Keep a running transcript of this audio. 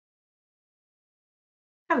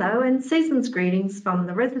Hello and season's greetings from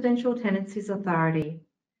the Residential Tenancies Authority.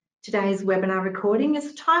 Today's webinar recording is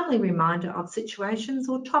a timely reminder of situations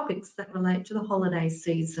or topics that relate to the holiday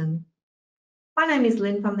season. My name is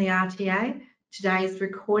Lynn from the RTA. Today's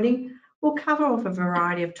recording will cover off a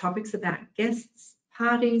variety of topics about guests,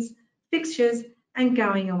 parties, fixtures and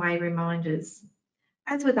going away reminders.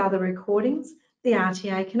 As with other recordings, the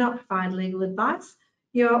RTA cannot provide legal advice.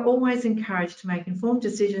 You are always encouraged to make informed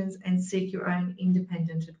decisions and seek your own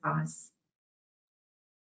independent advice.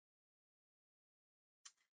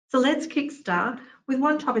 So let's kickstart with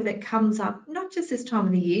one topic that comes up not just this time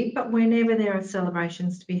of the year, but whenever there are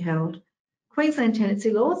celebrations to be held. Queensland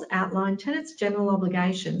tenancy laws outline tenants' general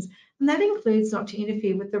obligations, and that includes not to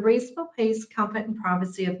interfere with the reasonable peace, comfort and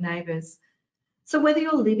privacy of neighbours. So whether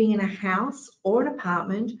you're living in a house or an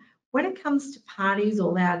apartment, when it comes to parties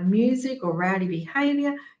or loud music or rowdy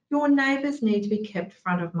behaviour, your neighbours need to be kept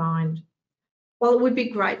front of mind. While it would be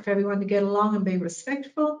great for everyone to get along and be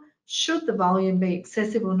respectful, should the volume be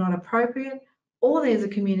excessive or not appropriate, or there's a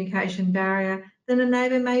communication barrier, then a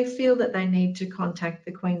neighbour may feel that they need to contact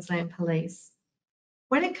the Queensland Police.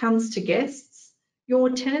 When it comes to guests, your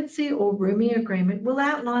tenancy or rooming agreement will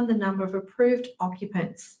outline the number of approved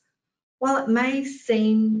occupants. While it may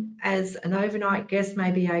seem as an overnight guest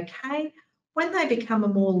may be okay, when they become a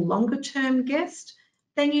more longer-term guest,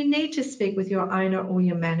 then you need to speak with your owner or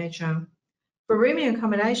your manager. For rooming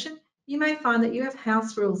accommodation, you may find that you have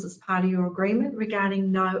house rules as part of your agreement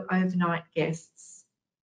regarding no overnight guests.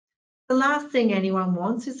 The last thing anyone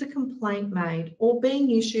wants is a complaint made or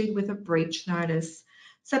being issued with a breach notice.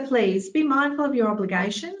 So please be mindful of your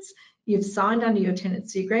obligations. You've signed under your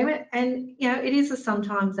tenancy agreement, and it is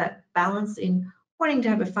sometimes that balance in wanting to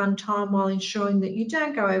have a fun time while ensuring that you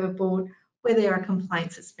don't go overboard where there are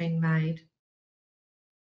complaints that's been made.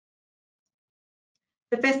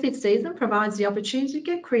 The festive season provides the opportunity to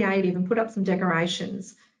get creative and put up some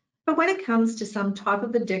decorations. But when it comes to some type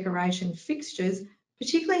of the decoration fixtures,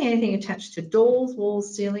 particularly anything attached to doors,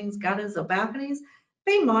 walls, ceilings, gutters or balconies,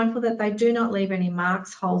 be mindful that they do not leave any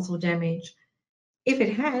marks, holes or damage. If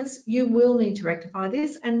it has, you will need to rectify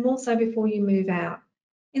this, and more so before you move out.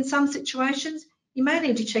 In some situations, you may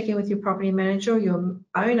need to check in with your property manager or your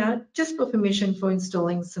owner just for permission for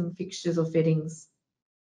installing some fixtures or fittings.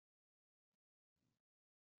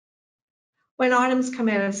 When items come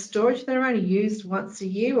out of storage that are only used once a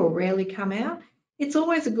year or rarely come out, it's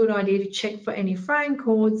always a good idea to check for any fraying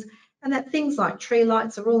cords and that things like tree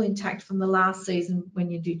lights are all intact from the last season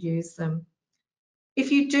when you did use them.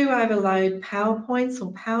 If you do overload power points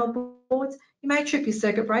or power boards, you may trip your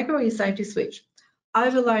circuit breaker or your safety switch.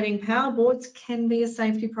 Overloading power boards can be a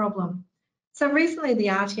safety problem. So recently the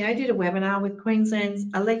RTA did a webinar with Queensland's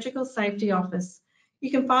Electrical Safety Office.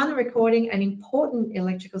 You can find the recording and important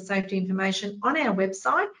electrical safety information on our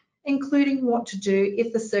website, including what to do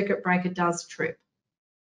if the circuit breaker does trip.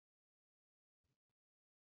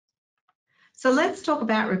 So let's talk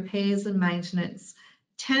about repairs and maintenance.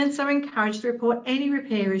 Tenants are encouraged to report any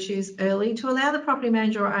repair issues early to allow the property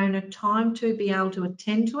manager or owner time to be able to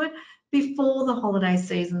attend to it before the holiday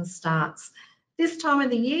season starts. This time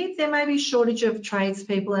of the year, there may be a shortage of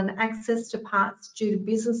tradespeople and access to parts due to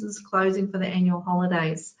businesses closing for the annual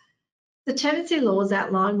holidays. The tenancy laws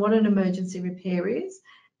outline what an emergency repair is,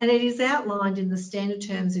 and it is outlined in the standard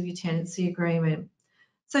terms of your tenancy agreement.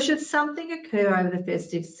 So should something occur over the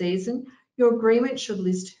festive season, your agreement should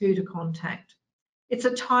list who to contact. It's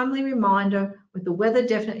a timely reminder, with the weather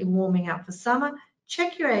definitely warming up for summer,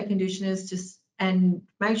 check your air conditioners and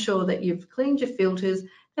make sure that you've cleaned your filters,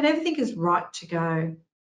 that everything is right to go.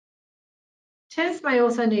 Tenants may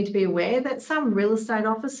also need to be aware that some real estate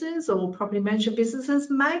offices or property management businesses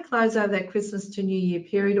may close over that Christmas to New Year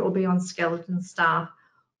period or be on skeleton staff,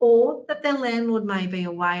 or that their landlord may be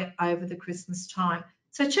away over the Christmas time.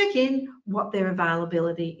 So check in what their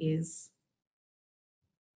availability is.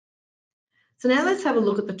 So now let's have a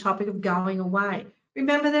look at the topic of going away.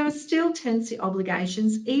 Remember, there are still tenancy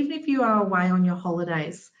obligations even if you are away on your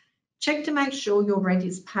holidays. Check to make sure your rent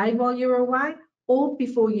is paid while you're away or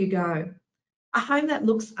before you go. A home that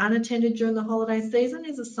looks unattended during the holiday season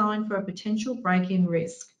is a sign for a potential break-in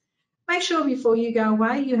risk. Make sure before you go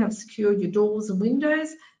away you have secured your doors and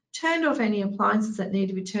windows, turned off any appliances that need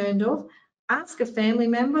to be turned off, ask a family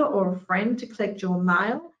member or a friend to collect your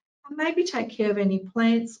mail, and maybe take care of any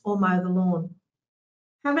plants or mow the lawn.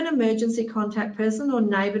 Have an emergency contact person or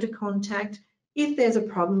neighbour to contact if there's a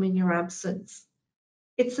problem in your absence.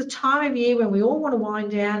 It's the time of year when we all want to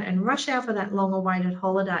wind down and rush out for that long-awaited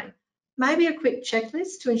holiday. Maybe a quick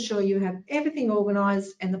checklist to ensure you have everything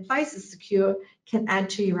organised and the place is secure can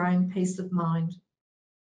add to your own peace of mind.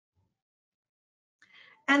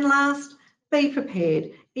 And last, be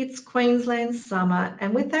prepared. It's Queensland summer,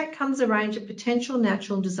 and with that comes a range of potential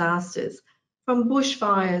natural disasters, from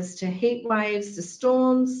bushfires to heat waves to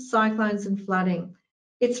storms, cyclones and flooding.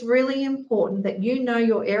 It's really important that you know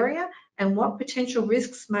your area and what potential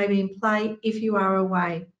risks may be in play if you are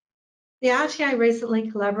away. The RTA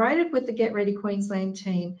recently collaborated with the Get Ready Queensland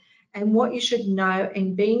team and what you should know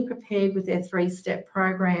in being prepared with their three-step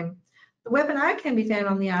program. The webinar can be found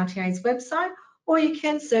on the RTA's website, or you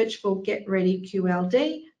can search for rta.qld.gov.au.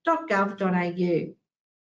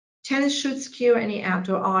 Tenants should secure any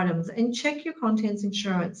outdoor items and check your contents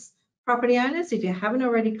insurance. Property owners, if you haven't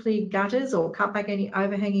already cleared gutters or cut back any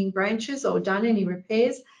overhanging branches or done any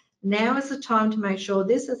repairs, now is the time to make sure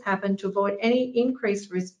this has happened to avoid any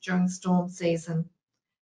increased risk during storm season.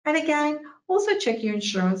 And again, also check your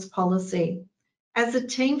insurance policy. As the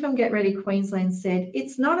team from Get Ready Queensland said,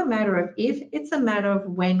 it's not a matter of if, it's a matter of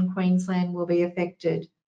when Queensland will be affected.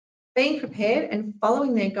 Being prepared and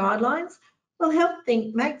following their guidelines will help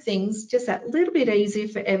make things just that little bit easier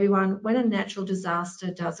for everyone when a natural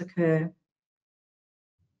disaster does occur.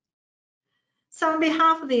 So on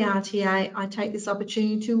behalf of the RTA, I take this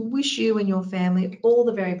opportunity to wish you and your family all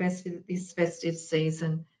the very best for this festive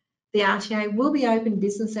season. The RTA will be open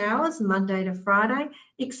business hours Monday to Friday,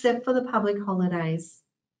 except for the public holidays.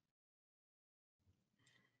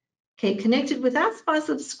 Keep connected with us by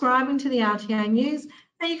subscribing to the RTA News,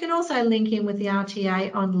 and you can also link in with the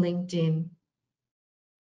RTA on LinkedIn.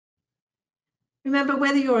 Remember,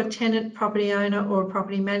 whether you're a tenant, property owner or a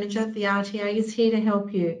property manager, the RTA is here to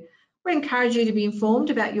help you. We encourage you to be informed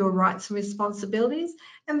about your rights and responsibilities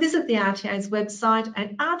and visit the RTA's website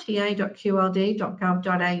at rta.qld.gov.au.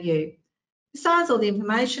 Besides all the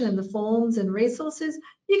information and the forms and resources,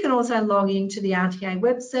 you can also log into the RTA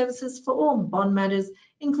web services for all bond matters,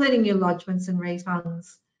 including your lodgements and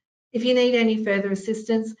refunds. If you need any further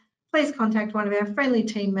assistance, please contact one of our friendly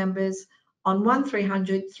team members on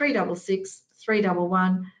 1300 366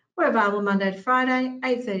 311. We're available Monday to Friday,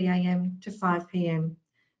 8:30 a.m. to 5 p.m.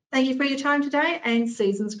 Thank you for your time today, and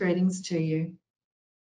season's greetings to you.